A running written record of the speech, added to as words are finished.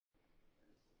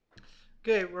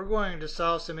Okay, we're going to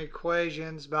solve some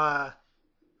equations or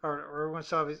we're going to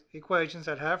solve equations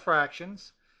that have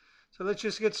fractions. So let's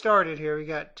just get started here. We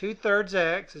got 2/3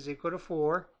 x is equal to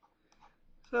 4.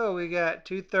 So we got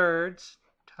 2/3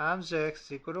 times x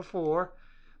is equal to 4.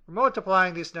 We're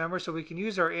multiplying these numbers so we can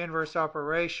use our inverse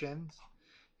operations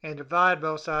and divide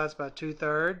both sides by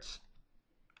 2/3.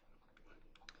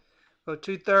 Well,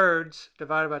 2/3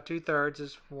 divided by 2/3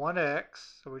 is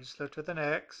 1x, so we're just left with an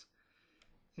x.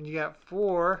 And you got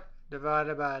 4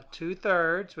 divided by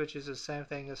 2/3, which is the same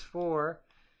thing as 4,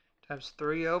 times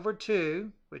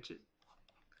 3/2, which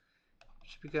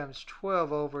becomes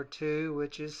 12/2,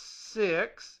 which is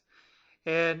 6.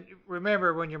 And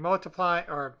remember, when you're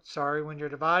when you're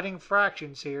dividing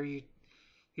fractions here, you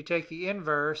take the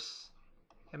inverse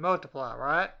and multiply,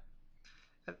 right?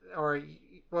 Or,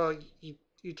 well,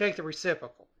 you take the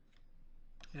reciprocal.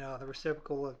 The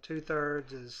reciprocal of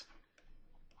 2/3 is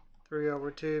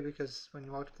 3/2 because when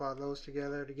you multiply those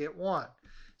together to get 1.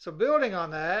 So building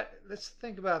on that, let's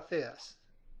think about this.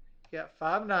 You got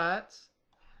 5/9.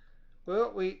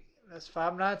 Well, that's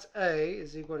 5/9 A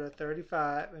is equal to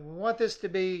 35. And we want this to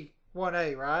be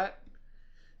 1A, right?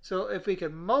 So if we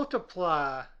could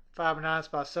multiply 5/9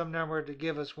 by some number to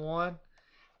give us 1,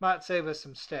 might save us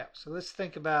some steps. So let's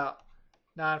think about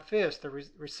 9/5, the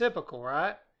reciprocal,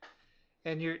 right?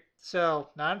 And so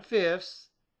 9/5,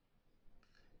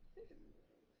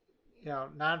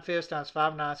 9/5 times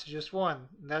 5/9 is just 1.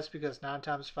 And that's because 9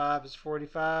 times 5 is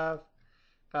 45.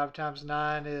 5 times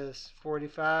 9 is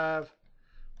 45.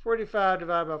 45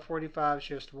 divided by 45 is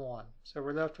just 1. So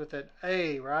we're left with an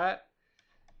A, right?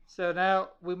 So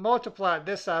now we multiplied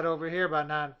this side over here by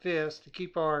 9/5. To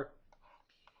keep our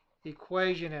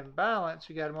equation in balance,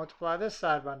 we got to multiply this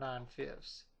side by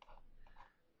 9/5.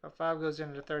 5 goes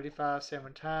into 35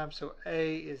 7 times, so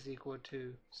A is equal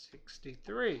to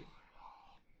 63.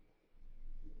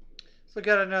 Let's look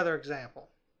at another example.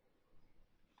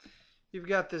 You've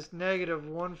got this negative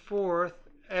 1/4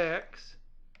 x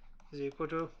is equal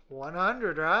to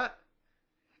 100, right?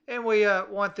 And we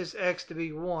want this x to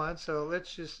be 1, so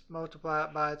let's just multiply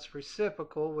it by its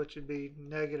reciprocal, which would be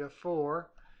negative 4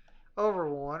 over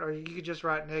 1. Or you could just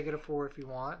write negative 4 if you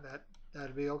want.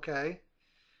 That'd be okay.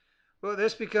 Well,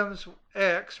 this becomes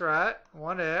x, right?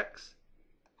 1x.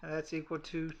 And that's equal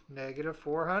to negative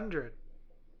 400.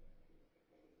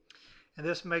 And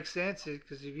this makes sense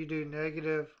because if you do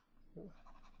negative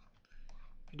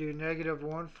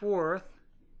 1/4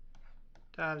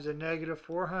 times a negative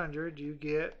 400, you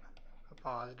get a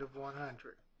positive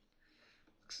 100.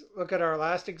 Let's look at our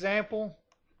last example.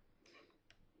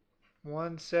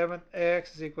 1/7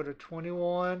 x is equal to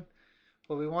 21.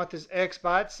 Well, we want this x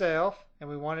by itself, and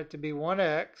we want it to be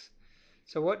 1x.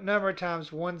 So what number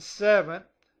times 1/7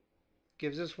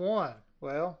 gives us 1?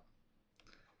 Well,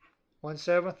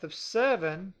 1/7 of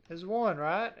 7 is 1,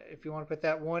 right? If you want to put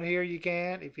that 1 here, you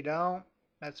can. If you don't,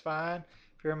 that's fine.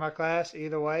 If you're in my class,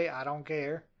 either way, I don't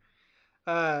care.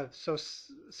 So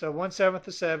 1/7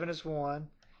 of 7 is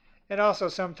 1. And also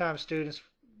sometimes students,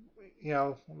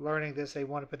 learning this, they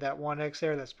want to put that 1x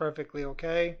there. That's perfectly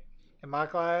okay in my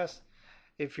class.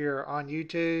 If you're on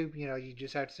YouTube, you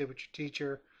just have to see what your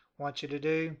teacher wants you to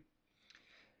do.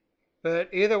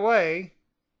 But either way,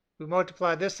 we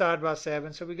multiply this side by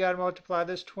 7, so we got to multiply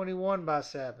this 21 by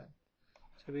 7.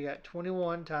 So we got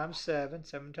 21 times 7.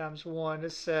 7 times 1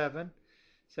 is 7.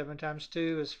 7 times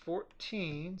 2 is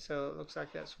 14, so it looks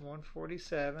like that's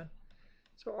 147.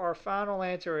 So our final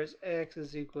answer is x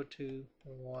is equal to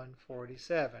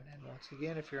 147. And once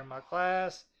again, if you're in my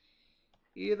class,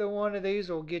 either one of these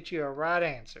will get you a right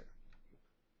answer.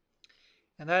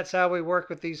 And that's how we work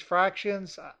with these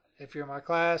fractions. If you're in my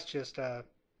class, just a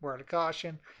word of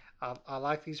caution. I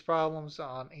like these problems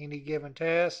on any given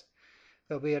test.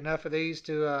 There'll be enough of these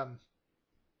to,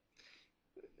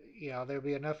 there'll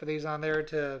be enough of these on there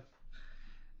to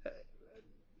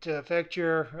affect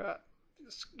your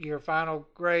final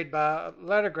grade by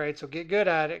letter grade. So get good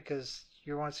at it because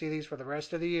you want to see these for the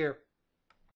rest of the year.